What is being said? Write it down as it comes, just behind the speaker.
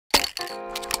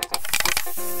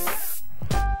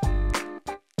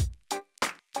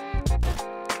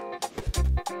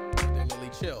Lily,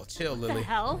 chill, Lily. What the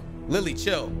hell? Lily,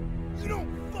 chill. You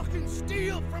don't fucking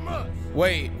steal from us.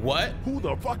 Wait, what? Who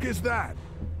the fuck is that?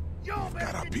 Y'all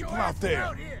Got our get people your out asses there.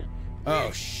 out here. Oh,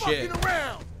 Ain't shit. fucking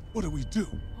around. What do we do?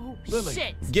 Oh, Lily.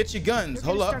 shit. Get your guns. They're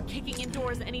Hold gonna up. start kicking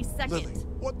indoors any second. Lily,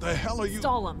 what the hell are you?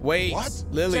 Stall him. Wait, What?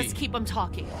 Lily. Just keep him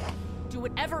talking. Do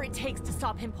whatever it takes to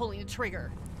stop him pulling the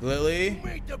trigger. Lily. You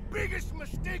made the biggest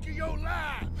mistake of your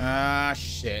life. Ah,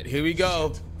 shit. Here we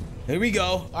go. Here we go.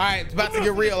 All right, it's about to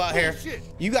get real out here.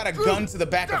 You got a gun to the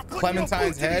back of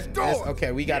Clementine's head?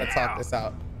 Okay, we got to talk this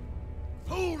out.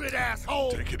 Hold it,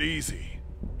 asshole. Take it easy.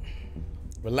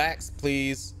 Relax,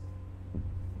 please.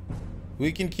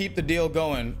 We can keep the deal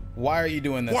going. Why are you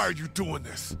doing this? Why are you doing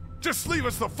this? Just leave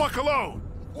us the fuck alone.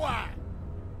 Why?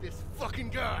 This fucking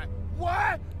guy.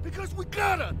 Why? Because we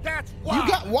gotta. That's why. You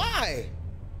got why?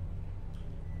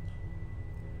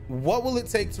 What will it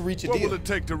take to reach a What deal? will it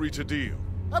take to reach a deal?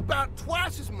 About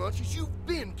twice as much as you've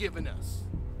been giving us.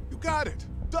 You got it.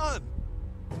 Done.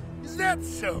 Is that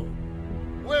so?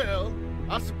 Well,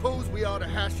 I suppose we ought to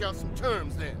hash out some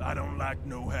terms then. I don't like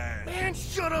no hash. Man,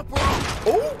 shut up, Ron.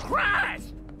 Oh,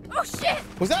 Christ! Oh, shit!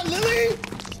 was that Lily?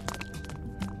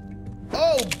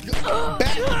 Oh,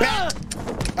 back.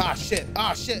 Ah, shit.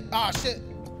 Ah, shit. Ah, shit.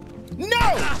 No!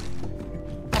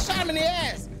 I shot him in the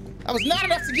ass. That was not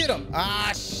enough to get him.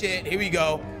 Ah, shit. Here we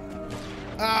go.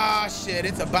 Ah, shit.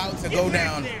 It's about to go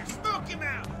down. Smoke him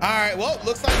out. All right. Well,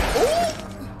 looks like.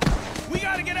 Ooh! We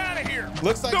gotta get out of here.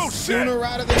 Looks like No sooner shit.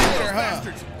 rather than later, huh?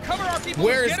 Bastards, cover our people.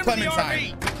 Where and is get 'em to the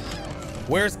Clementine? RV.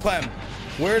 Where's Clem?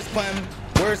 Where's Clem?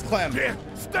 Where's Clem? Yeah,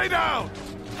 stay down.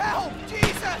 Help,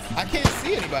 Jesus! I can't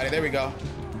see anybody. There we go.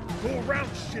 Go around,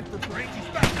 shit for brains. He's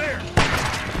back there.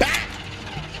 Back!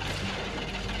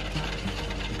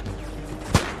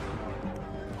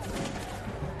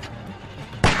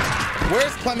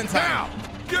 Where's Clementine? Now,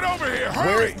 get over here.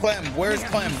 Hurry. Where's Clem? Where's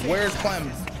Clem? Where's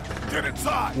Clem? Get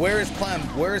inside. Where is Clem?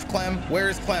 Where is Clem? Where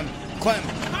is Clem? Clem.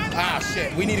 Ah,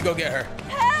 shit. We need to go get her.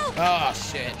 Help! Oh,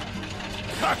 shit.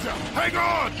 Gotcha. Hang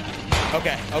on.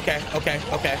 Okay.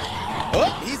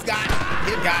 Oh, he's got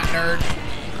nerd.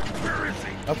 Where is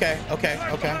he? Okay.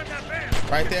 Behind that van.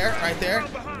 Right there.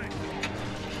 Around behind.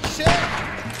 Shit.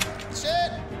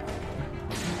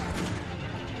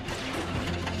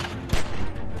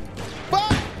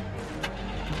 Fuck.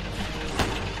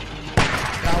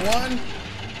 Got one.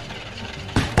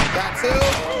 Got two.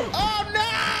 Oh,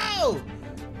 no!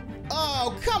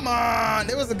 Oh, come on.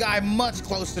 There was a guy much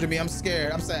closer to me. I'm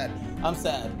scared. I'm sad.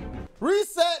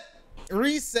 Reset.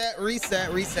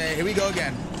 Here we go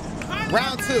again.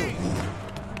 Round two.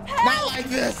 Not like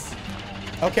this.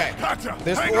 Okay. Gotcha.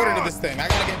 There's Hang order on. to this thing. I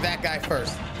gotta get that guy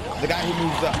first. The guy who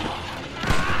moves up.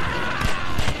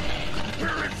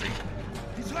 Where is he?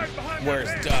 He's hiding behind Where's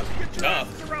that van. Duck? Get your Duck.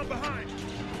 asses around behind.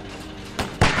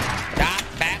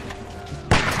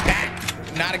 Back.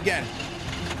 Not again.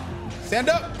 Stand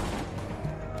up.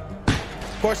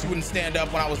 Of course you wouldn't stand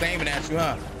up when I was aiming at you,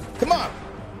 huh? Come on.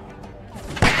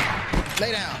 Back.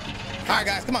 Lay down. All right,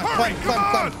 guys, come on. Hurry,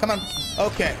 Come on.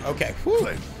 Okay. Whew.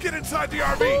 Clint, get inside the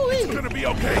RV. Woo-wee. It's gonna be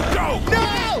okay. Go.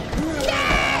 No!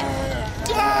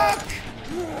 Duck!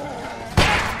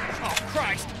 Oh,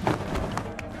 Christ.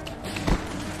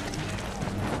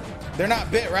 They're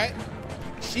not bit, right?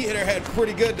 She hit her head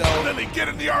pretty good, though. Lily, get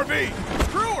in the RV.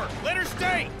 Screw her. Let her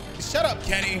stay. Shut up,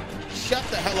 Kenny. Shut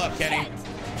the hell up, Kenny.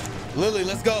 Lily,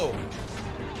 let's go.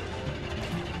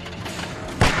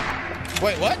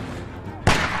 Wait, what?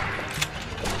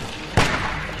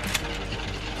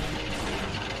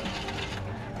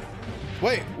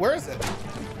 Wait, where is it?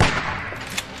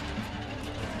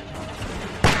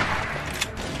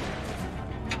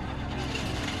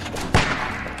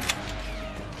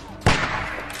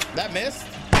 That missed.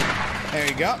 There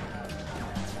you go.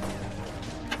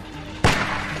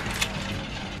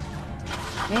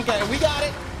 Okay, we got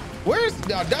it. Where's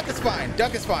no, Duck is fine.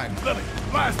 Duck is fine. Lily,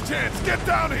 last chance. Get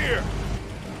down here.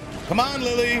 Come on,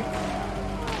 Lily.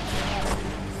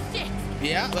 Shit!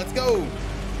 Yeah, let's go.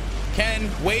 Ken,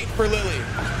 wait for Lily.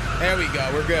 There we go.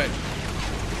 We're good.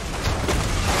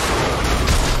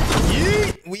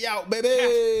 Yeet. We out, baby.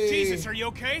 Jesus, are you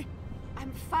okay?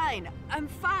 I'm fine.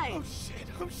 Oh, shit.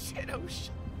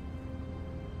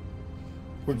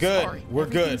 We're good. Sorry. We're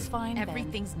good. Everything's fine, Ben.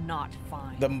 Everything's not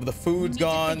fine. The We food's need to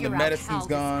gone. The figure out medicine's how this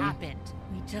gone. happened.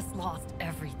 We just lost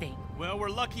everything. Well, we're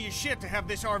lucky as shit to have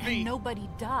this RV. And nobody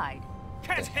died.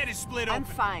 Cat's head is split I'm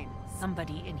open. fine.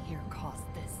 Somebody in here caused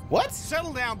this. What?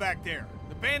 Settle down back there.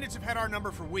 The bandits have had our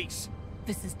number for weeks.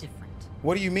 This is different.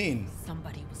 What do you mean?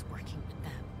 Somebody was working with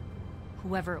them.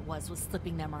 Whoever it was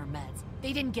slipping them our meds.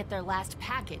 They didn't get their last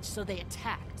package, so they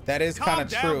attacked. That is kind of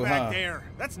true, back huh? there.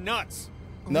 That's nuts.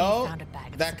 No, We found a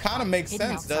bag of that kind of supplies makes hidden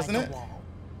sense, outside doesn't the it? wall.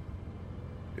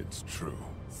 It's true.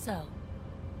 So,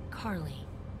 Carly,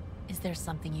 is there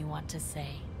something you want to say?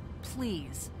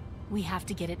 Please. We have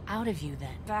to get it out of you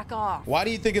then. Back off. Why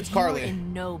do you think it's You're Carly?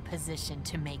 in no position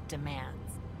to make demands.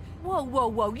 Whoa, whoa,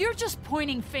 whoa. You're just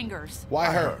pointing fingers. Why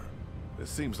her? It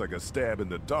seems like a stab in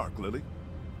the dark, Lily.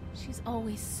 She's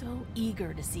always so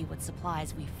eager to see what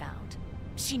supplies we found.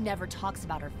 She never talks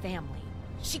about her family.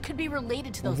 She could be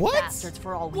related to those What? bastards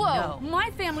for all we know. Whoa, my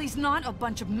family's not a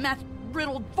bunch of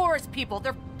meth-riddled forest people.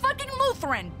 They're fucking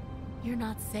Lutheran. You're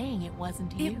not saying it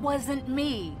wasn't you. It wasn't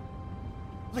me.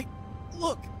 Like,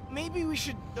 look, maybe we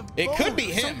should. It could be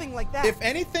him. Something like that. If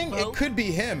anything, Vote? it could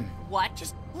be him. What?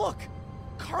 Just look.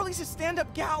 Carly's a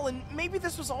stand-up gal, and maybe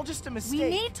this was all just a mistake. We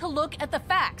need to look at the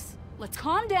facts. Let's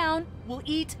calm down. We'll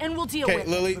eat and we'll deal Okay, with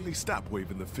Lily. Lily, stop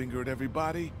waving the finger at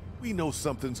everybody. We know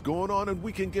something's going on, and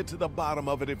we can get to the bottom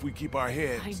of it if we keep our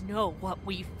heads. I know what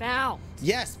we found.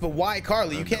 Yes, but why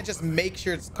Carly? You I can't know, just Lily. make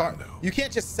sure it's Carly. I know. You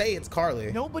can't just say it's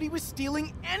Carly. Nobody was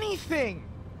stealing anything.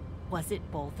 Was it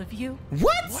both of you?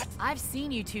 What? I've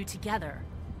seen you two together.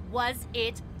 Was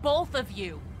it both of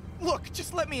you? Look,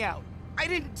 just let me out. I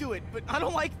didn't do it, but I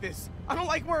don't like this. I don't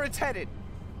like where it's headed.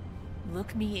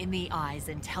 Look me in the eyes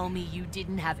and tell me you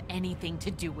didn't have anything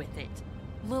to do with it.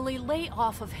 Lily, lay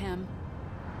off of him.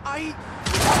 I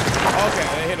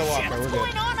Okay, they hit a locker. We're What's good.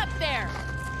 going on up there?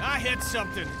 I hit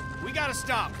something. We gotta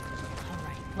stop. All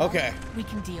right. well, Okay. We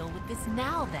can deal with this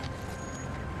now then.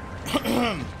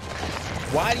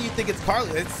 Why do you think it's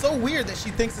Carly? It's so weird that she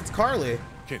thinks it's Carly.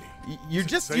 Kitty. You're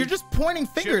just safe? you're just pointing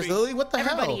fingers, be. Lily. What the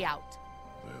Everybody hell? out.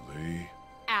 Lily.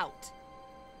 Out.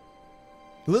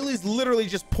 Lily's literally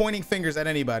just pointing fingers at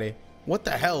anybody. What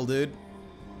the hell, dude?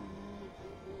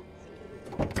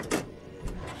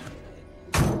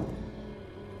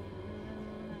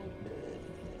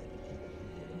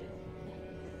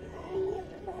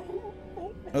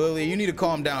 Lily, you need to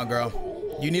calm down,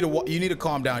 girl. You need to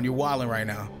calm down. You're wilding right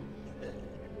now.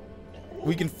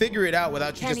 We can figure it out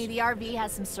without you Kenny, just. the RV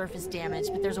has some surface damage,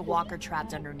 but there's a walker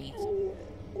trapped underneath.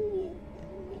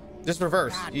 Just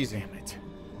reverse. God Easy. damn it.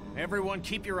 Everyone,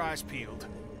 keep your eyes peeled.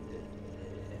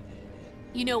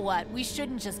 You know what? We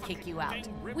shouldn't just kick you out.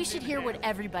 We should hear what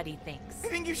everybody thinks. I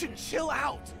think you should chill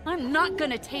out. I'm not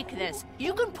gonna take this.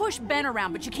 You can push Ben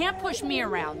around, but you can't push me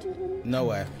around. No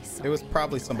way. It was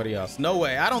probably somebody else. No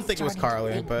way. I don't think it was Starting to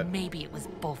Carly, think but maybe it was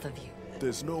both of you.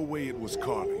 There's no way it was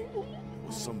Carly. It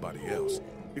was somebody else.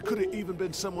 It could have even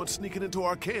been someone sneaking into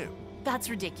our camp. That's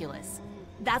ridiculous.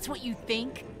 That's what you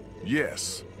think?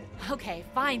 Yes. Okay,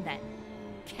 fine then.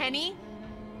 Kenny?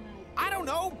 I don't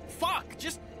know. Fuck.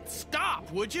 Just stop,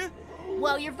 would you?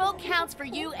 Well, your vote counts for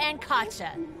you and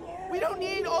Katja. We don't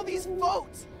need all these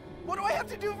votes. What do I have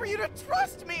to do for you to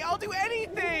trust me? I'll do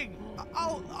anything.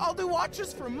 I'll do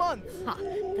watches for months. Huh,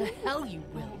 the hell you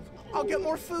will. I'll get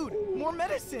more food, more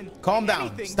medicine. calm down.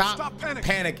 anything. Stop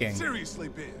panicking. Seriously,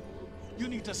 Ben. You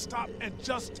need to stop and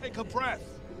just take a breath.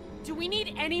 Do we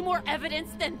need any more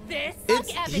evidence than this?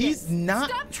 It's Fuck he's evidence. not.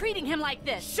 Stop treating him like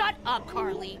this. Shut up,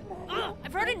 Carly. Ugh,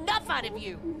 I've heard enough out of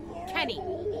you. Kenny,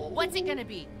 what's it gonna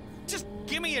be? Just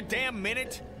give me a damn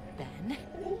minute. Ben,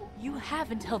 you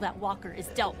have until that walker is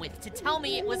dealt with to tell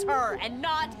me it was her and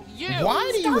not you.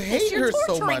 Why do you Stop this, hate you're her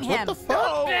so torturing much? What him. the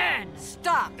fuck? Ben,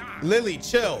 Stop. Lily,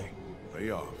 chill. Lay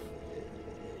off.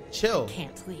 Chill.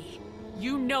 can't, Lee.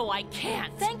 You know I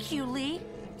can't. Thank you, Lee.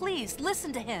 Please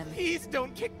listen to him. Please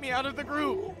don't kick me out of the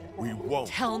group. We won't.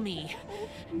 Tell me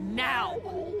now.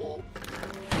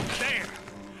 There.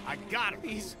 I got him.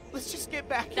 Please, let's just get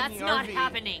back That's in the not RV.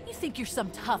 happening. You think you're some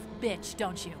tough bitch,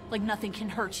 don't you? Like nothing can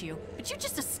hurt you. But you're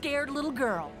just a scared little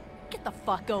girl. Get the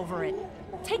fuck over it.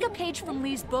 Take a page from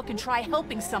Lee's book and try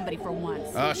helping somebody for once.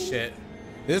 Oh shit.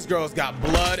 This girl's got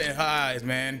blood in her eyes,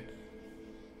 man.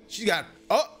 She got.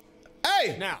 Oh,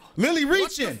 hey. Now, Lily what the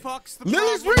reaching. fuck's the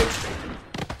Lily's problem? reaching.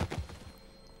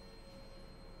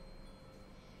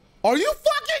 Are you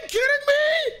fucking kidding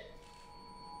me?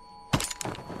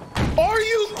 Are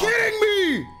you kidding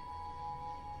me?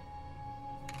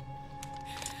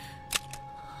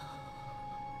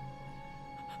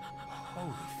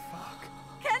 Holy fuck.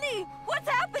 Kenny, what's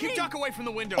happening? Keep duck away from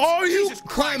the windows. Are you Jesus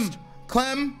Clem? Christ.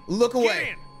 Clem, look away.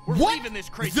 in. We're what leaving this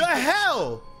crazy the bitch.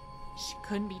 hell? She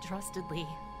couldn't be trusted, Lee.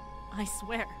 I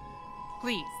swear.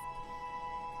 Please.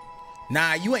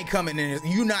 Nah, you ain't coming in.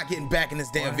 You not getting back in this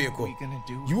damn What vehicle. are we gonna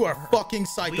do You with are her? fucking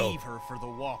psycho. Leave her for the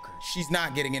walkers. She's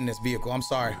not getting in this vehicle. I'm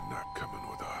sorry. You're not coming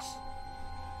with us.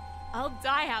 I'll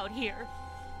die out here.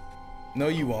 No,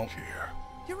 you won't. Here.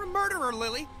 You're a murderer,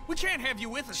 Lily. We can't have you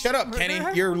with us. Shut up, Kenny.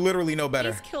 Murderer? You're literally no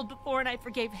better. He's killed before and I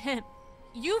forgave him.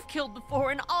 You've killed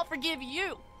before and I'll forgive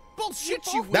you. Bullshit,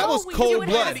 We you. both That know was we cold do it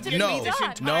has blood. to be No.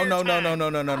 done. No, no, no, no, no,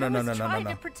 no, no, no, I no, was no, no, trying no.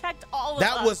 to protect all of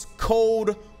That us. was cold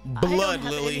I blood, don't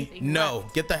have Lily. anything No.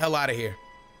 left. Get the hell out of here.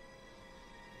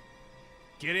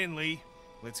 Get in, Lee.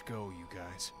 Let's go, you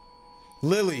guys.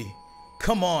 Lily,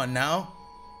 come on now.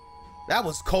 That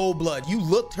was cold blood. You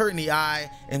looked her in the eye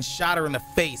and shot her in the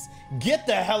face. Get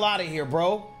the hell out of here,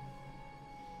 bro.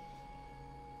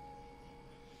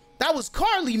 That was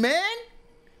Carly, man.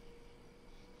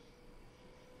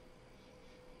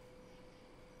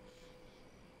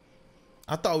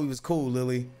 I thought we was cool,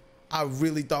 Lily. I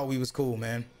really thought we was cool,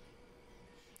 man.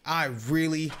 I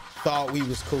really thought we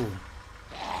was cool.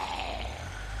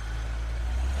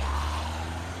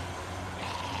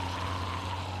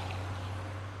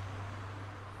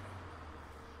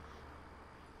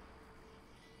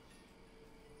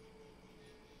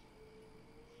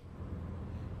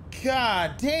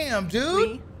 God damn, dude.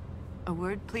 Lee, a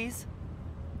word, please.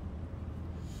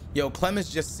 Yo, Clem has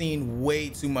just seen way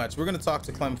too much. We're gonna talk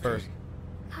to Clem first.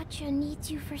 Katja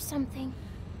needs you for something.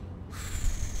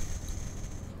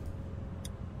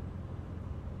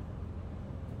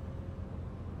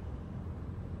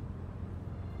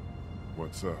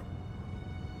 What's up?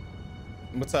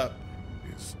 What's up?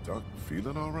 Is Duck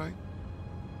feeling all right?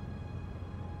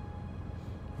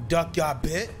 Duck got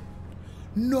bit?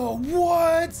 No,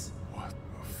 what? What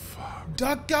the fuck?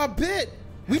 Duck got bit.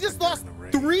 We just lost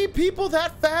 3 people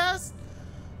that fast?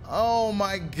 Oh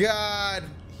my God.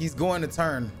 He's going to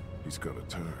turn. He's gonna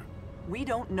turn. We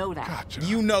don't know that. Gotcha.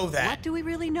 You know What that. do we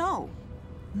really know?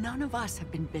 None of us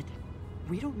have been bitten.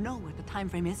 We don't know what the time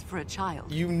frame is for a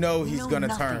child. You know We he's know gonna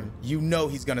nothing. turn. You know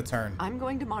he's gonna turn. I'm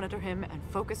going to monitor him and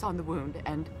focus on the wound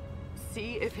and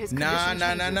see if his Nah, condition nah,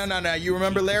 nah, changes. nah, nah, nah. You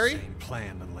remember Larry? Same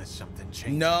plan unless something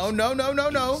changes. No, no, no, no,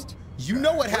 no. East. You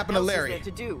know what happened to What else is Larry. there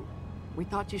to do? We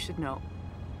thought you should know.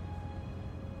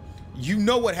 You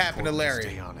know what happened to Important Larry.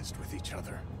 Stay honest with each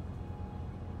other.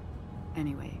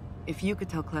 Anyway, if you could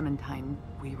tell Clementine,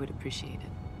 we would appreciate it.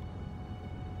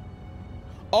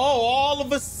 Oh, all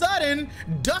of a sudden,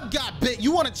 Duck got bit.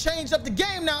 You want to change up the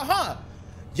game now, huh?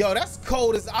 Yo, that's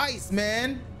cold as ice,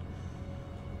 man.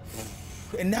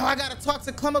 And now I got to talk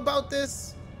to Clem about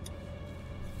this?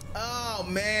 Oh,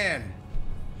 man.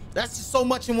 That's just so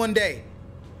much in one day.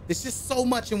 It's just so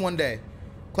much in one day.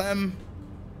 Clem,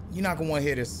 you're not going to want to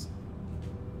hear this.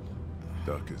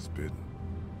 Duck is bitten.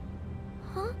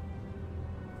 Huh?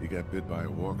 He got bit by a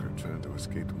walker trying to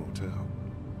escape the motel.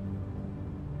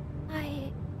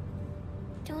 I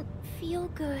don't feel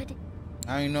good.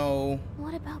 I know.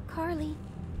 What about Carly?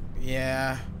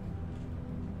 Yeah.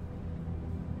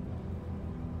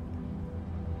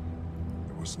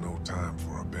 There was no time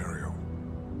for a burial.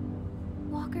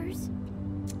 Walkers?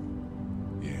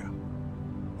 Yeah.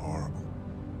 Horrible.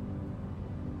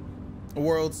 The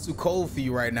world's too cold for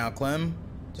you right now, Clem.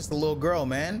 Just a little girl,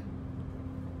 man.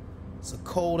 It's a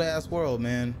cold ass world,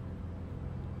 man.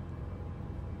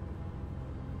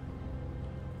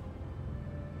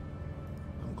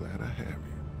 I'm glad I have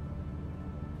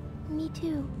you. Me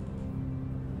too.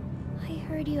 I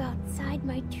heard you outside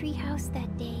my treehouse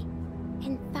that day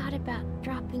and thought about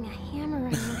dropping a hammer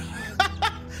on your head.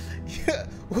 Yeah,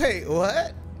 wait,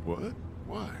 what? What?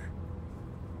 Why?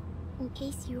 In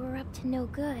case you were up to no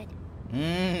good.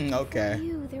 Okay. For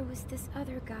you, there was this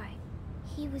other guy.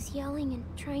 He was yelling and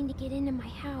trying to get into my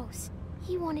house.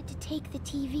 He wanted to take the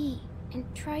TV and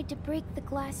tried to break the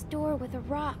glass door with a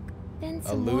rock. Then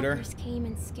some looter? walkers came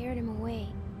and scared him away.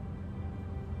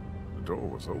 The door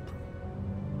was open.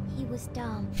 He was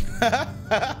dumb.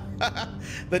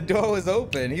 The door was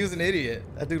open. He was an idiot.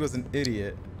 That dude was an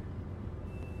idiot.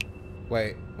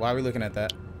 Wait, why are we looking at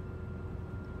that?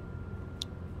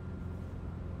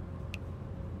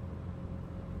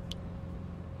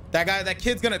 That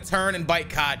kid's gonna turn and bite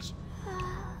Koch.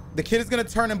 The kid is gonna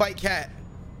turn and bite Cat.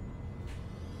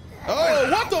 Oh,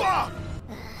 what the?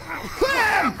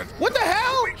 Clem! What the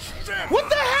hell? What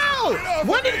the hell?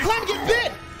 When did Clem get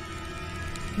bit?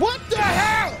 What the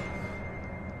hell?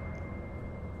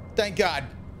 Thank God.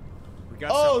 We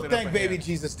got Oh, something up thank baby ahead.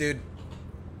 Jesus, dude.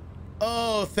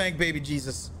 Oh, thank baby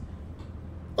Jesus.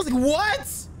 I was like,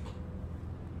 what?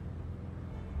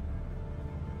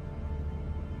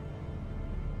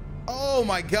 Oh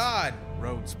my God.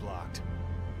 Road's blocked.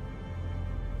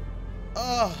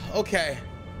 Oh, okay.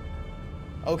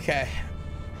 Okay.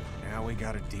 Now we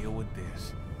gotta deal with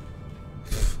this.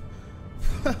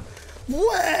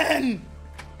 When?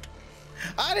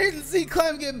 I didn't see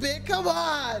Clem get bit. Come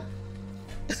on.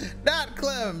 Not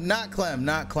Clem. Not Clem.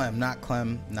 Not Clem. Not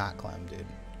Clem. Not Clem, dude.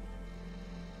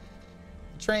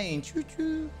 train. Choo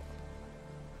choo.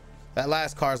 That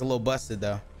last car is a little busted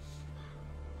though.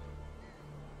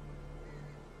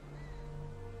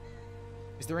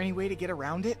 Is there any way to get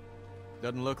around it?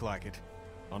 Doesn't look like it.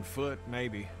 On foot,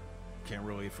 maybe. Can't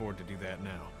really afford to do that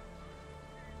now.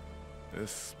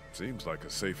 This seems like a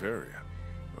safe area.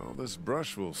 All this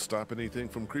brush will stop anything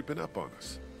from creeping up on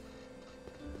us.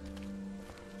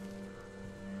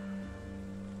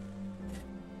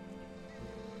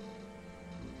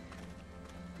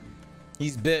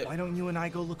 He's bit. Why don't you and I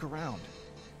go look around?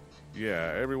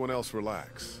 Yeah, everyone else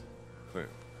relax. Clem,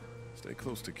 stay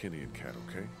close to Kenny and Kat,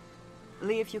 okay?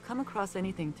 Lee, if you come across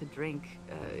anything to drink,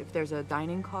 if there's a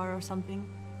dining car or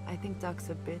something, I think Duck's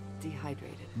a bit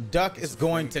dehydrated. Duck is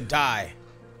going to die.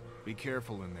 Be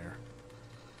careful in there.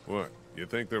 What? You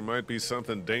think there might be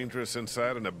something dangerous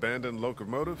inside an abandoned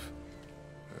locomotive?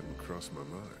 Hadn't crossed my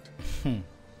mind.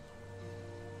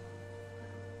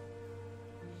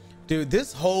 Dude,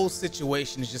 this whole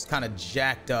situation is just kind of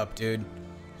jacked up, dude.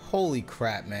 Holy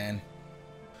crap, man.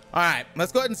 All right,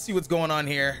 let's go ahead and see what's going on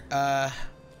here.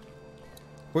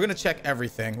 We're gonna check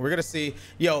everything. We're gonna see.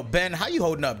 Yo, Ben, how you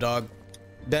holding up, dog?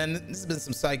 Ben, this has been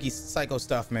some psycho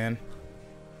stuff, man.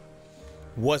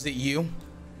 Was it you?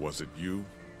 Was it you?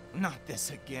 Not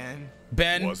this again.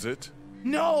 Ben? Was it?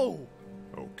 No!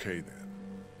 Okay then.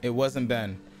 It wasn't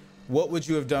Ben. What would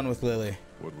you have done with Lily?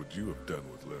 What would you have done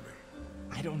with Lily?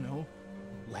 I don't know.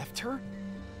 Left her?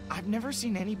 I've never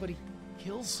seen anybody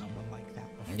kill someone like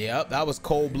that before. Yep, that was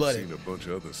cold-blooded. Seen a bunch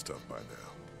of other stuff by now.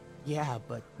 Yeah,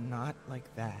 but not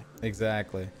like that.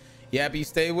 Exactly. You happy you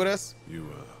stayed with us? You,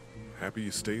 happy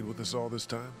you stayed with us all this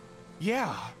time?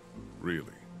 Yeah.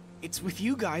 Really? It's with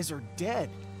you guys or dead.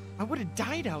 I would have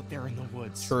died out there in the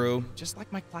woods. True. Just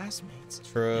like my classmates.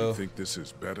 True. You think this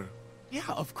is better? Yeah,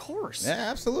 of course. Yeah,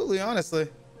 absolutely, honestly.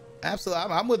 Absolutely.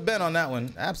 I'm with Ben on that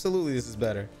one. Absolutely, this is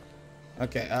better.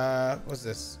 Okay, what's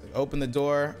this? Open the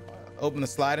door. Open the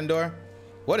sliding door.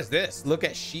 What is this? Look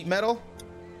at sheet metal?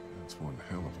 That's one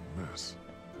hell of a mess.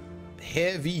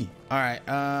 Heavy. All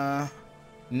right,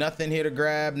 nothing here to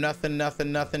grab. Nothing.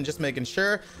 Just making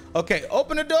sure. Okay,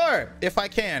 open the door if I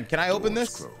can. Can I open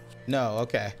this? Closed. No,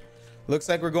 okay. Looks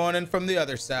like we're going in from the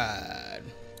other side.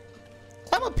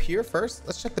 Climb up here first.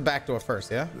 Let's check the back door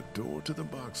first, yeah? The door to the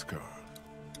boxcar.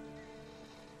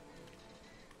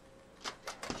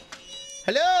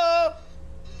 Hello?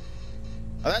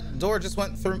 Oh, that door just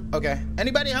went through. Okay.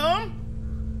 Anybody home?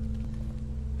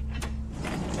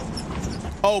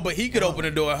 Oh, but he could open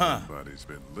the door, huh? Somebody's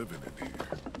been living in here.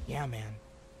 Yeah, man.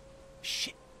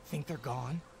 Shit. Think they're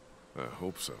gone? I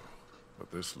hope so.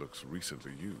 But this looks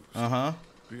recently used. Uh-huh.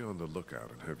 Be on the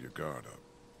lookout and have your guard up.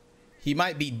 He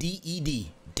might be DED.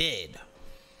 Dead.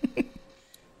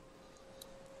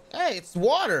 Hey, it's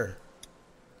water.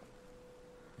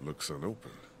 Looks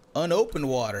unopened. Unopened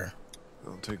water.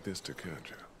 I'll take this to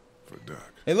Kanja for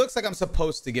Duck. It looks like I'm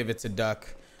supposed to give it to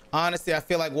Duck. Honestly, I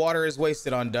feel like water is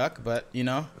wasted on Duck, but you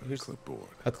know. Here's a clipboard.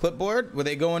 A clipboard? Were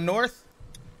they going north?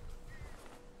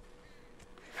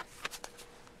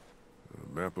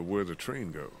 A map of where the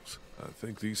train goes. I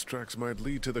think these tracks might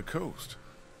lead to the coast.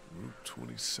 Route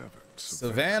 27.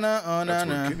 Savannah on That's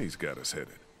where Kenny's got us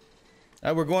headed.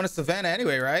 We're going to Savannah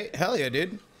anyway, right? Hell yeah,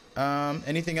 dude.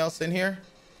 Anything else in here?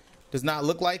 Does not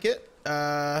look like it.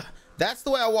 That's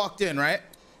the way I walked in, right?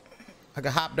 I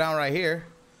can hop down right here.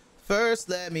 First,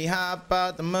 let me hop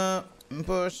out the mud and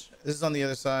push. This is on the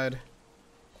other side.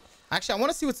 Actually, I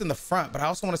want to see what's in the front, but I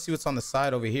also want to see what's on the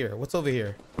side over here. What's over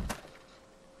here?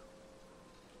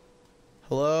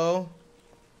 Hello?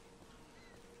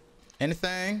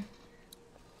 Anything?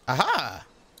 Aha!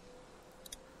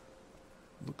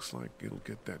 Looks like it'll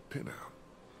get that pin out.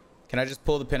 Can I just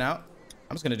pull the pin out?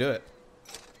 I'm just gonna do it.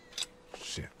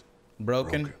 Shit.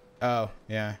 Broken? Oh,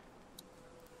 yeah.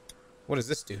 What does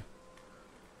this do?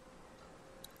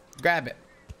 Grab it.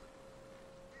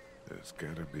 There's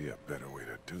gotta be a better way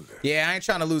to do that. Yeah, I ain't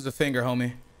trying to lose a finger,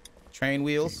 homie. Train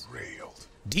wheels. Derailed.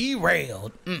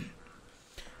 Derailed.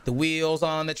 The wheels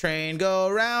on the train go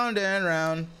round and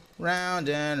round, round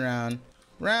and round,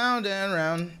 round and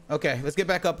round. Okay, let's get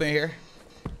back up in here.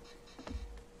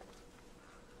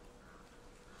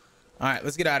 All right,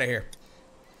 let's get out of here.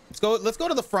 Let's go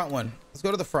to the front one. Let's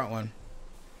go to the front one.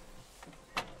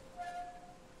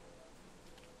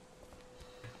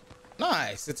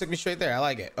 Nice. It took me straight there. I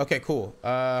like it. Okay, cool.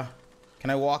 Can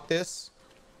I walk this?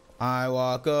 I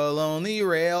walk a lonely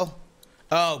rail.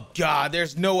 Oh God,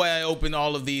 there's no way I open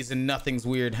all of these and nothing's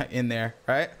weird in there,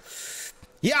 right?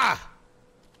 Yeah.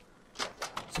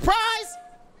 Surprise.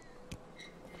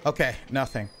 Okay,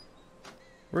 nothing.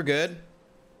 We're good.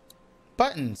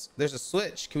 buttons? There's a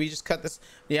switch. Can we just cut this?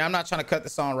 Yeah, I'm not trying to cut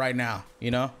this on right now, you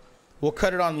know? We'll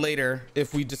cut it on later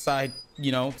if we decide,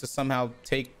 you know, to somehow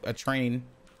take a train.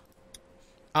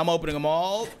 I'm opening them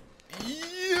all.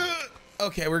 Yeah.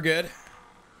 Okay, we're good.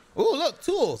 Ooh, look,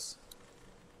 tools.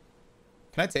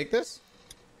 Can I take this?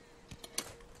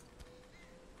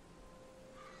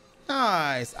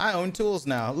 Nice. I own tools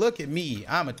now. Look at me.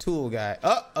 I'm a tool guy.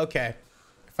 Oh, okay.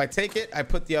 If I take it, I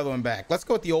put the other one back. Let's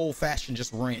go with the old-fashioned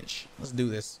just wrench. Let's do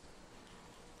this.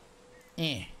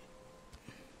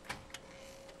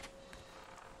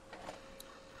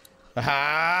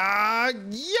 Ah,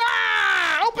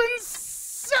 yeah! Open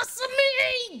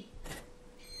sesame!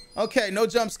 Okay, no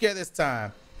jump scare this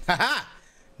time. Haha,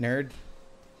 nerd.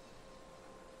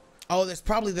 Oh, there's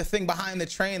probably the thing behind the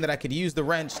train that I could use the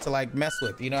wrench to like mess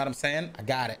with. You know what I'm saying? I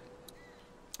got it.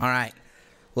 All right.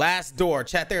 Last door.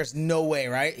 Chat, there's no way,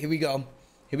 right? Here we go.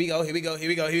 Here we go. Here we go. Here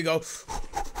we go. Here we go.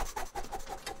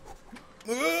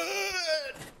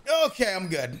 Okay, I'm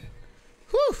good.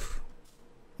 Whew.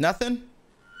 Nothing?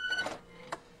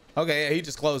 Okay, yeah, he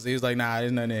just closed it. He was like, nah,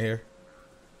 there's nothing in here.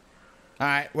 All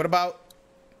right, what about?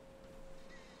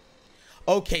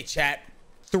 Okay, chat.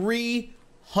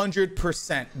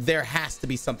 300%. There has to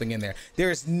be something in there.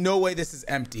 There is no way this is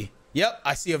empty. Yep,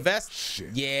 I see a vest.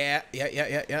 Shit. Yeah.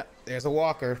 There's a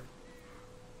walker.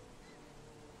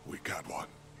 We got one.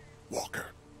 Walker,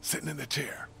 sitting in the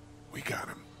chair. We got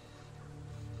him.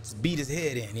 Just beat his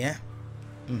head in, yeah?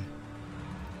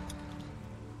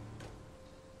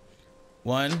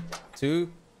 1,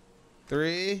 2,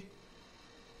 3.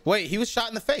 Wait, he was shot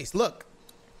in the face. Look.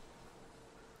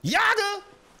 Yaga!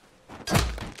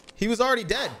 He was already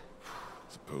dead.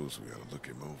 Suppose we ought to look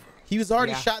him over. He was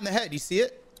already shot in the head. You see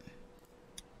it?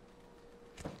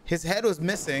 His head was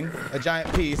missing a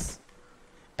giant piece,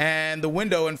 and the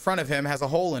window in front of him has a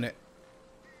hole in it.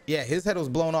 Yeah, his head was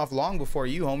blown off long before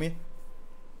you, homie.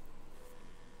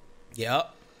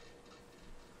 Yep.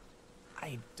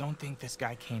 I don't think this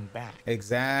guy came back.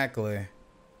 Exactly.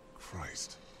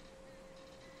 Christ.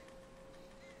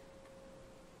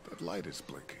 That light is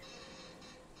blinking.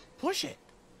 Push it.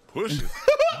 Push it?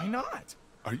 Why not?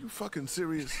 Are you fucking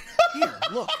serious? Here,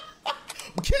 look.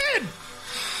 Kid!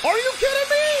 Are you kidding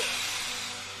me?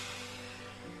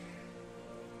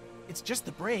 It's just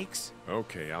the brakes.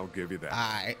 Okay, I'll give you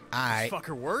that. This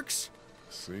fucker works?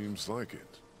 Seems like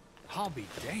it. I'll be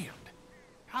damned.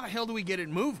 How the hell do we get it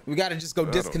moving? We gotta just go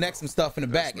disconnect some stuff in the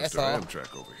back. That's all.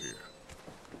 Amtrak over here.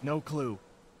 No clue.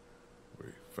 We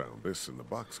found this in the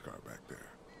boxcar back there.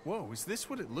 Whoa, is this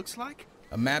what it looks like?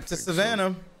 A map to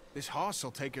Savannah. This hoss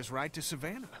will take us right to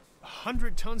Savannah.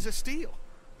 100 tons of steel.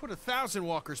 Put 1,000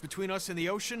 walkers between us and the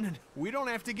ocean, and we don't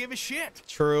have to give a shit.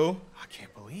 True. I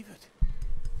can't believe it.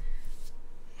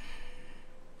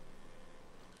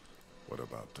 What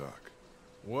about Doc?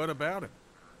 What about him?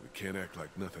 We can't act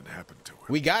like nothing happened to him.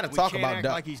 We gotta talk about act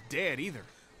Duck. like he's dead either.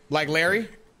 Like Larry?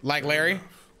 Like Larry?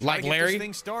 Like Larry? This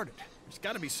thing started. There's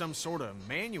got to be some sort of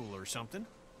manual or something.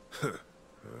 I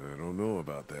don't know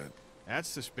about that.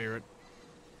 That's the spirit.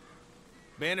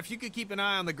 Ben, if you could keep an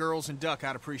eye on the girls and Duck,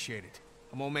 I'd appreciate it.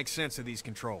 I'm gonna make sense of these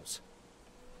controls.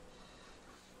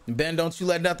 Ben, don't you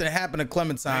let nothing happen to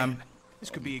Clementine. Man, this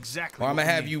could be exactly. Or I'm what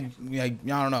gonna have we you, need. like,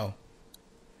 I don't know.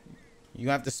 You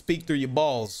have to speak through your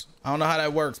balls. I don't know how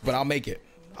that works, but I'll make it.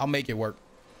 I'll make it work.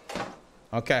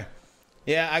 Okay.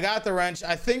 Yeah, I got the wrench.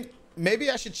 I think maybe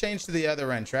I should change to the other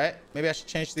wrench, right? Maybe I should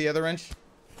change to the other wrench.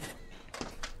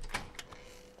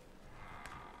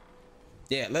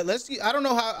 Yeah, let's. I don't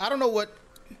know how. I don't know what.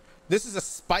 This is a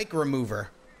spike remover.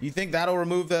 You think that'll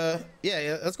remove the?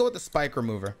 Yeah. Let's go with the spike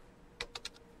remover.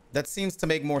 That seems to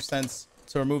make more sense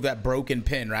to remove that broken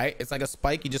pin, right? It's like a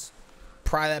spike. You just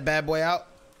pry that bad boy out,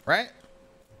 right?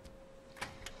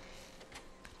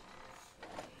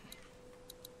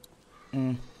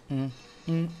 All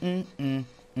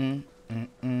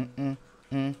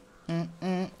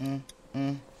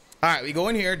right, we go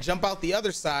in here, jump out the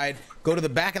other side, go to the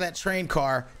back of that train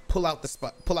car, pull out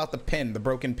the pin, the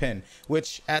broken pin,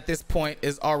 which at this point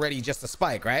is already just a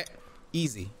spike, right?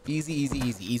 Easy, easy, easy,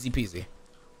 easy, easy peasy.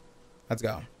 Let's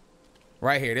go.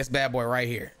 Right here, this bad boy right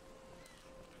here.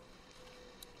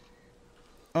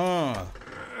 No?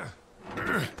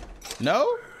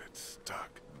 It's stuck.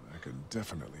 I can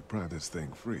definitely pry this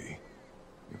thing free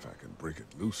if I can break it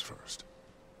loose first.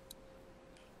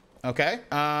 Okay.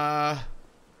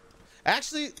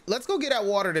 Actually, let's go get that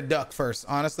water to Duck first.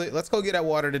 Honestly, let's go get that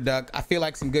water to Duck. I feel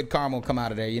like some good karma will come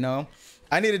out of there. You know,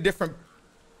 I need a different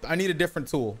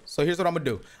tool. So here's what I'm gonna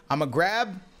do. I'm gonna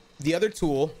grab the other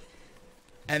tool,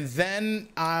 and then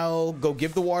I'll go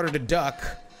give the water to Duck.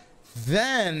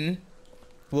 Then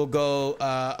We'll go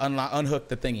unhook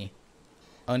the thingy.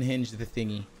 Unhinge the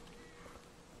thingy.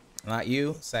 Not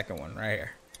you. Second one right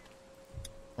here.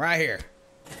 Right here.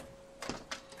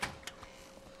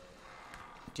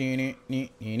 Give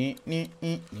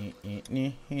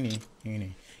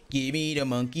me the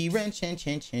monkey wrench.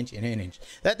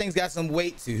 That thing's got some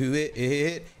weight to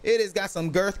it. It has got some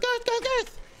girth.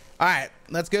 Girth. All right,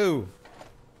 let's go.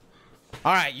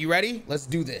 All right, you ready? Let's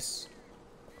do this.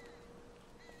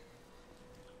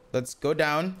 Let's go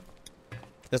down.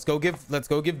 Let's go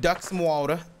give Duck some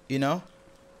water, you know.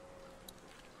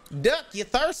 Duck, you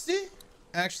thirsty?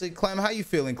 Actually, Clem, how you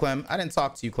feeling, Clem? I didn't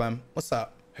talk to you, Clem. What's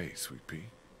up? Hey, Sweet Pea.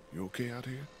 You okay out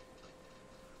here?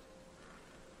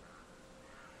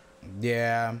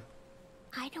 Yeah.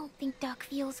 I don't think Duck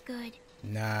feels good.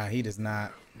 Nah, he does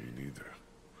not. Me neither.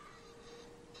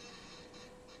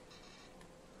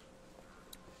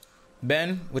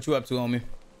 Ben, what you up to, homie?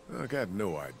 I got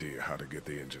no idea how to get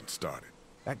the engine started.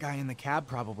 That guy in the cab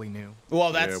probably knew.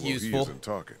 Well, that's yeah, well, useful. He isn't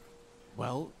talking.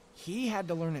 Well, he had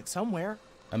to learn it somewhere.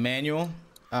 A manual?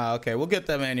 Okay, we'll get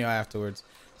that manual afterwards.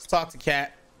 Let's talk to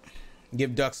Cat.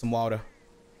 Give Duck some water.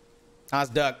 How's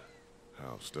Duck?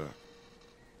 How's Duck?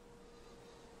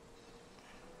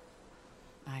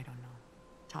 I don't know.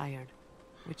 Tired.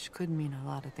 Which could mean a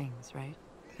lot of things, right?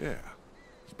 Yeah.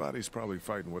 His body's probably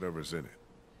fighting whatever's in it.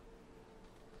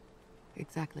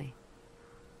 Exactly.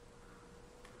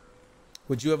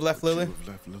 Would you have left Lily? Would you have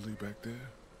left Lily back there?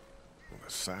 On the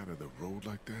side of the road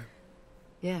like that?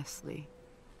 Yes, Lee.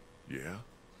 Yeah?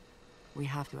 We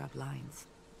have to have lines.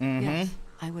 Mm-hmm. Yes,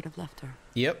 I would have left her.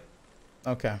 Yep.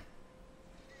 Okay.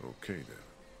 Okay, then.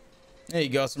 There you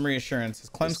go. Some reassurance. Has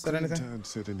Clem said anything? Clementine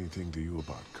said anything to you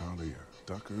about Carly or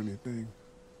Duck or anything?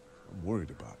 I'm worried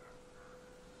about her.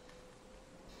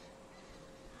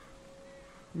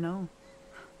 No.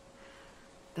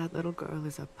 That little girl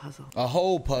is a puzzle. A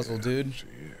whole puzzle, Yeah, dude. She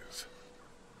is.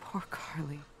 Poor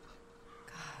Carly.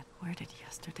 God, where did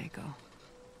yesterday go?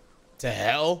 To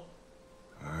hell?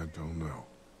 I don't know.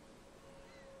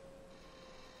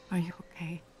 Are you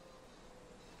okay?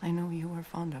 I know you were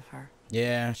fond of her.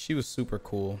 Yeah, she was super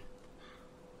cool.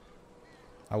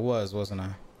 I was, wasn't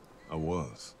I? I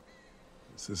was.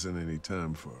 This isn't any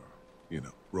time for, you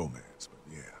know, romance, but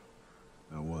yeah.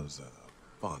 I was,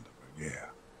 fond of her, yeah.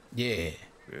 Yeah.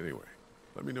 Anyway,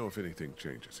 let me know if anything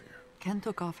changes here. Ken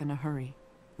took off in a hurry.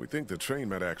 We think the train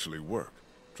might actually work.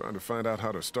 Trying to find out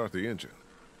how to start the engine.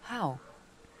 How?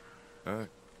 I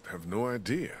have no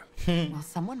idea. Well,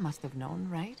 someone must have known,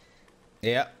 right?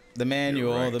 Yeah, the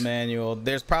manual, You're right. the manual.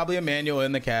 There's probably a manual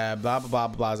in the cab. Blah, blah, blah,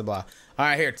 blah, blah, blah. All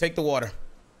right, here, take the water.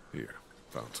 Here,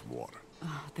 found some water.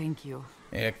 Oh, thank you.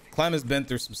 Yeah, Clem has been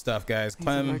through some stuff, guys. He's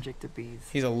Clem, allergic to bees.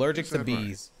 he's allergic Is to that right?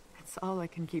 bees. It's all I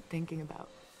can keep thinking about.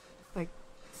 Like,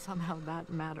 somehow that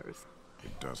matters.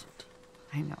 It doesn't.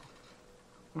 I know.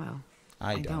 Well,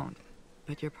 I don't.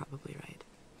 But you're probably right.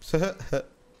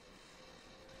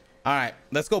 All right,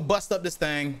 let's go bust up this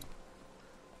thing.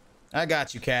 I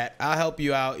got you, Cat. I'll help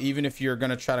you out, even if you're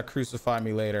gonna try to crucify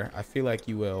me later. I feel like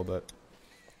you will, but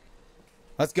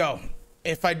let's go.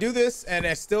 If I do this and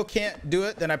I still can't do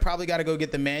it, then I probably got to go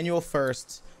get the manual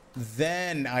first.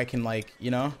 Then I can, like, you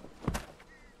know.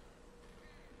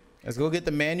 Let's go get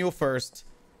the manual first.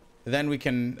 Then we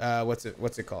can, what's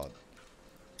it called?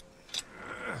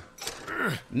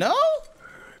 No?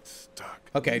 It's stuck.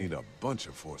 Okay. I need a bunch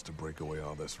of force to break away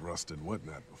all this rust and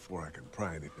whatnot before I can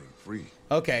pry anything free.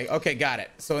 Okay, got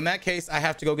it. So in that case, I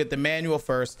have to go get the manual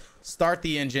first, start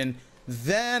the engine,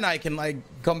 then I can, like,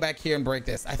 come back here and break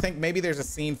this. I think maybe there's a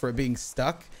scene for it being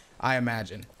stuck, I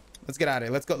imagine. Let's get out of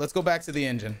here. Let's go back to the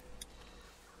engine.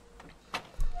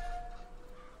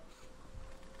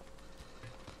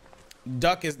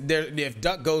 Duck is there. If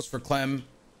Duck goes for Clem,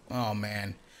 oh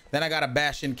man, then I gotta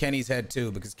bash in Kenny's head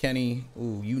too, because Kenny,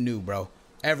 ooh, you knew, bro.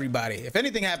 Everybody, if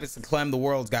anything happens to Clem, the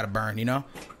world's gotta burn, you know?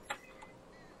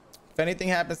 If anything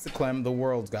happens to Clem, the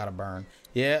world's gotta burn.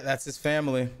 Yeah, that's his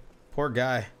family. Poor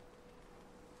guy.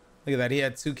 Look at that, he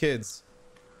had 2 kids.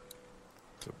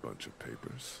 It's a bunch of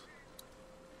papers.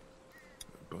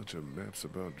 A bunch of maps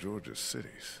about Georgia's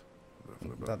cities.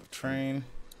 Nothing About the train.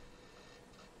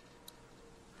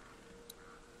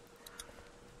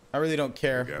 I really don't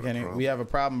care, We got a Kenny. problem? We have a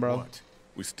problem, bro. What?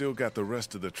 We still got the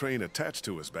rest of the train attached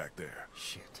to us back there.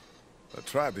 Shit. I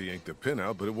tried to yank the pin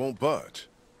out, but it won't budge.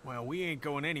 Well, we ain't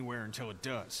going anywhere until it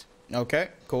does. Okay,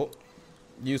 cool.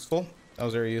 Useful. That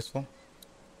was very useful.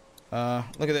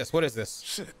 Look at this. What is this?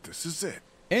 Shit, this is it.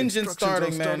 Engine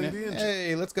Instructions starting, on man. the engine.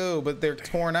 Hey, let's go. But they're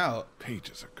torn out.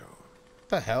 Pages are gone. What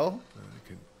the hell? I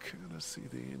can kind of see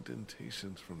the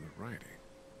indentations from the writing.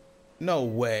 No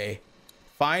way.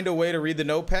 Find a way to read the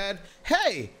notepad.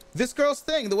 Hey, this girl's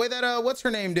thing, the way that what's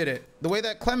her name did it, the way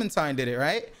that Clementine did it,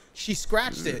 right? She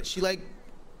scratched it. She like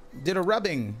did a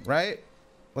rubbing, right?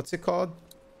 What's it called?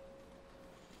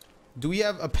 Do we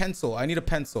have a pencil? I need a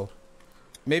pencil.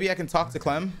 Maybe I can talk to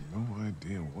Clem. No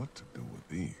idea what to do with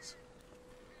these.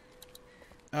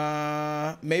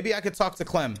 Maybe I could talk to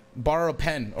Clem, borrow a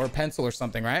pen or a pencil or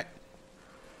something, right?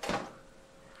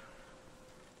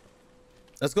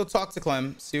 Let's go talk to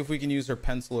Clem, see if we can use her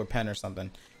pencil or pen or something,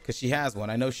 because she has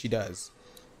one. I know she does.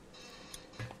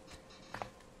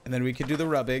 And then we could do the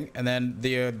rubbing, and then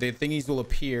the thingies will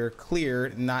appear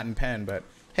clear, not in pen. But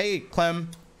hey, Clem,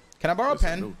 can I borrow a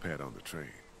pen? There's a notepad on the train.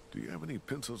 Do you have any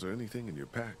pencils or anything in your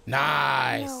pack?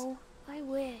 Nice. No, I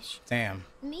wish. Damn.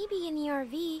 Maybe in the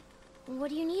RV.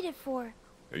 What do you need it for?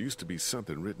 There used to be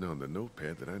something written on the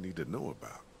notepad that I need to know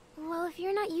about. Well, if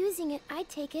you're not using it, I'd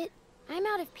take it. I'm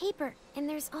out of paper, and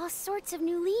there's all sorts of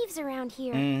new leaves around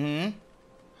here. Mm-hmm.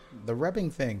 The rubbing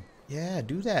thing. Yeah,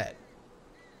 do that.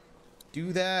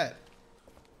 Do that.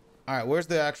 All right, where's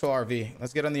the actual RV?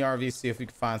 Let's get on the RV, see if we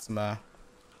can find some,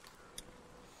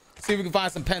 see if we can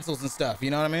find some pencils and stuff.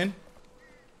 You know what I mean?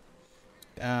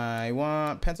 I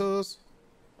want pencils.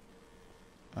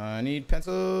 I need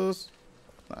pencils.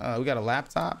 We got a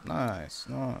laptop. Nice,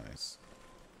 nice.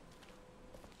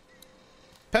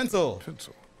 Pencil.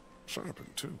 Pencil.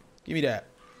 Sharpened too. Give me that.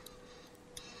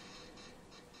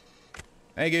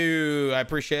 Thank you. I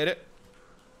appreciate it.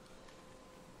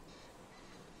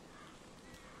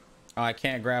 Oh, I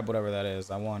can't grab whatever that is.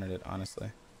 I wanted it,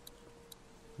 honestly.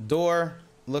 Door.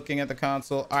 Looking at the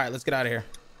console. All right, let's get out of here.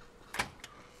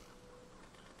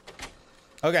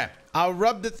 Okay. I'll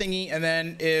rub the thingy, and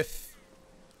then if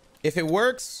it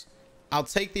works, I'll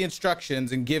take the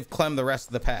instructions and give Clem the rest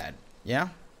of the pad. Yeah?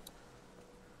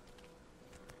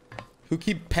 Who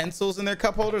keep pencils in their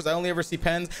cup holders? I only ever see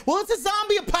pens. Well, it's a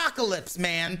zombie apocalypse,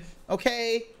 man.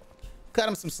 Okay, cut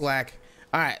him some slack.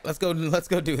 All right, let's go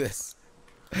do this.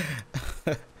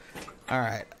 All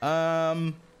right.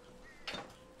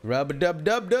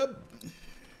 Rub-a-dub-dub-dub.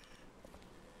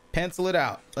 Pencil it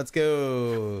out. Let's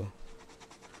go.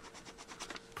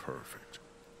 Perfect.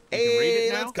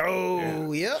 Hey, let's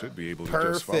go. Yeah, Yep. should be able to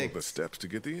Perfect. just follow the steps to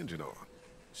get the engine on.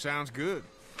 Sounds good.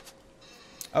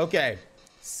 Okay.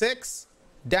 6,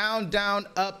 down, down,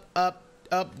 up, up,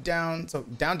 up, down. So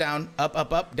down, down, up,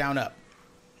 up, up, down, up.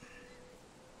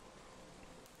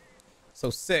 So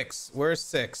 6. Where's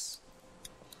 6?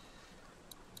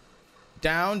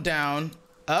 Down, down,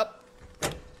 up,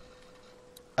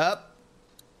 up,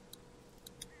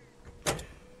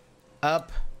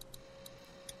 up,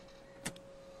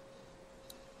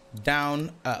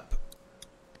 down, up.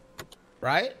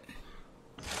 Right?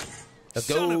 Let's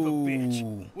go. Son of a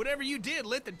bitch. Whatever you did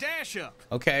lit the dash up.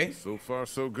 Okay. So far,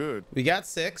 so good. We got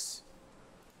 6.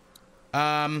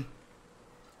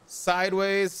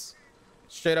 Sideways,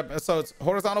 straight up. So it's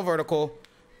horizontal, vertical.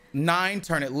 9,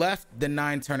 turn it left, then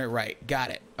 9, turn it right. Got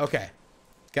it. Okay.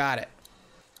 Got it.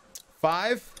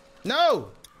 5. No.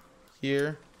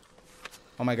 Here.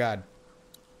 Oh my God.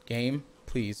 Game,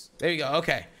 please. There you go.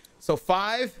 Okay. So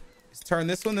 5 is turn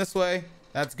this one this way.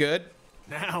 That's good.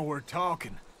 Now we're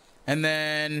talking. And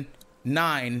then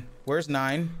 9. Where's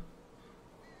 9?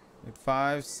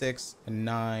 5, 6, and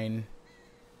 9.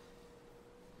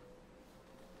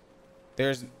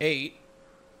 There's 8,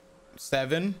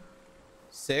 7,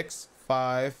 6,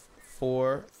 5,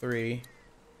 4, 3.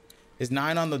 Is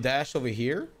 9 on the dash over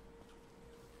here?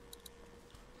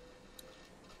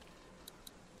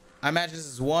 I imagine this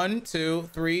is 1, 2,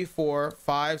 3, 4,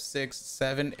 5, 6,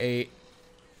 7, 8.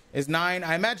 Is 9?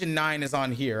 I imagine 9 is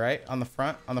on here, right? On the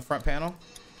front panel.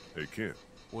 Hey, Ken.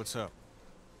 What's up?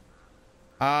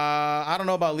 I don't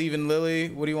know about leaving Lily.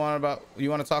 What do you want about? You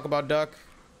want to talk about Duck?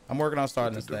 I'm working on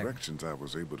starting this The thing. directions I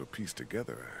was able to piece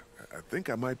together, I think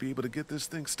I might be able to get this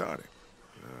thing started.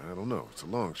 I don't know. It's a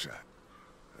long shot.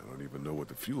 I don't even know what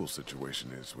the fuel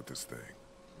situation is with this thing.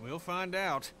 We'll find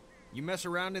out. You mess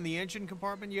around in the engine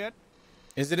compartment yet?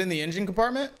 Is it in the engine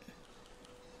compartment?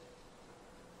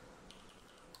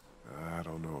 I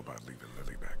don't know about leaving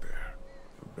Lily back there.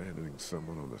 Abandoning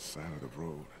someone on the side of the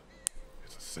road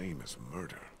is the same as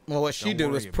murder. Well, what she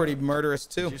did was pretty murderous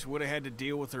too. You just would have had to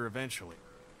deal with her eventually.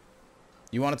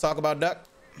 You want to talk about Duck?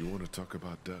 You want to talk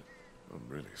about Duck? I'm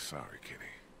really sorry,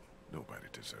 Kitty. Nobody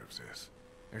deserves this.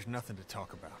 There's nothing to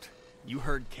talk about. You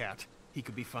heard Cat. He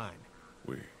could be fine.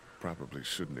 We probably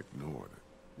shouldn't ignore it.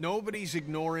 Nobody's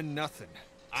ignoring nothing.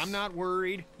 I'm not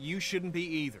worried. You shouldn't be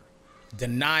either.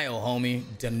 Denial, homie.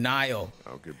 Denial.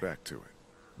 I'll get back to it.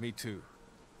 Me too.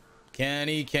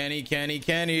 Kenny.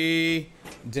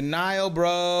 Denial,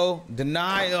 bro.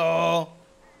 Denial.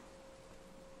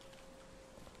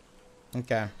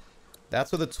 Okay.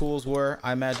 That's where the tools were.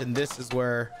 I imagine this is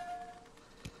where...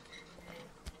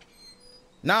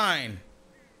 9.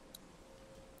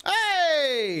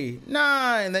 Hey!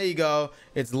 9. There you go.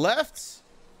 It's left,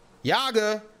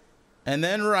 Yaga, and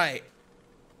then right.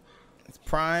 It's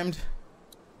primed.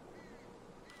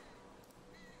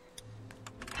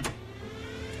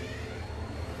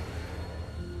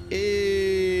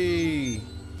 Hey.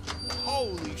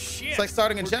 Holy shit. It's like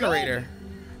starting a generator.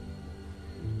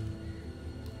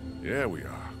 Yeah, we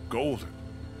are. Golden.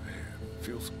 Man,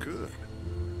 feels good.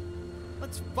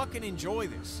 Let's fucking enjoy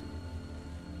this.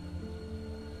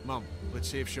 Mom, let's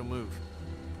see if she'll move.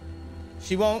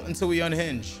 She won't until we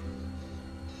unhinge.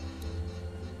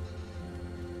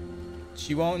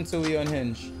 She won't until we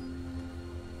unhinge.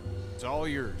 It's all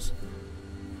yours.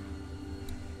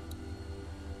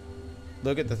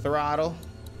 Look at the throttle.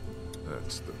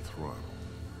 That's the throttle.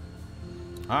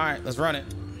 All right, let's run it.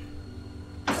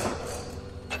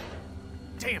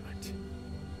 Damn it.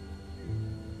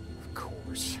 Of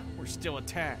course, we're still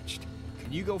attached.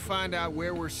 Can you go find out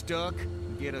where we're stuck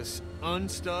and get us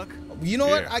unstuck? You know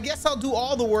what? I guess I'll do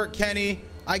all the work, Kenny.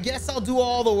 I guess I'll do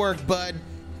all the work, bud.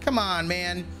 Come on,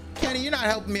 man. Kenny, you're not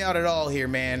helping me out at all here,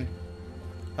 man.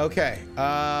 Okay.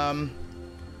 I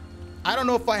don't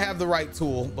know if I have the right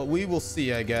tool, but we will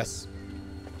see, I guess.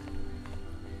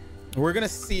 We're gonna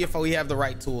see if we have the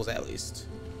right tools at least.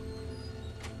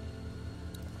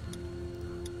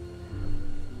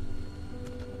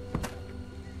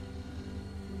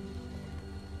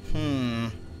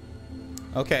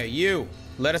 Okay, you.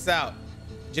 Let us out.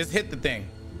 Just hit the thing.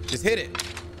 Just hit it.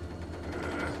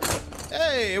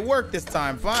 Hey, it worked this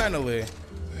time, finally.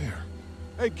 There.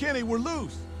 Hey, Kenny, we're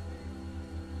loose.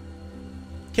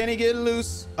 Kenny, get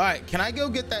loose. All right, can I go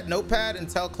get that notepad and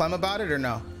tell Clem about it or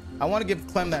no? I want to give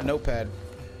Clem that notepad.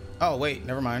 Oh, wait,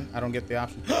 never mind. I don't get the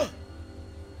option.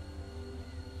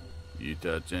 You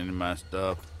touch any of my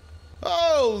stuff?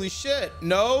 Holy shit.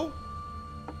 No.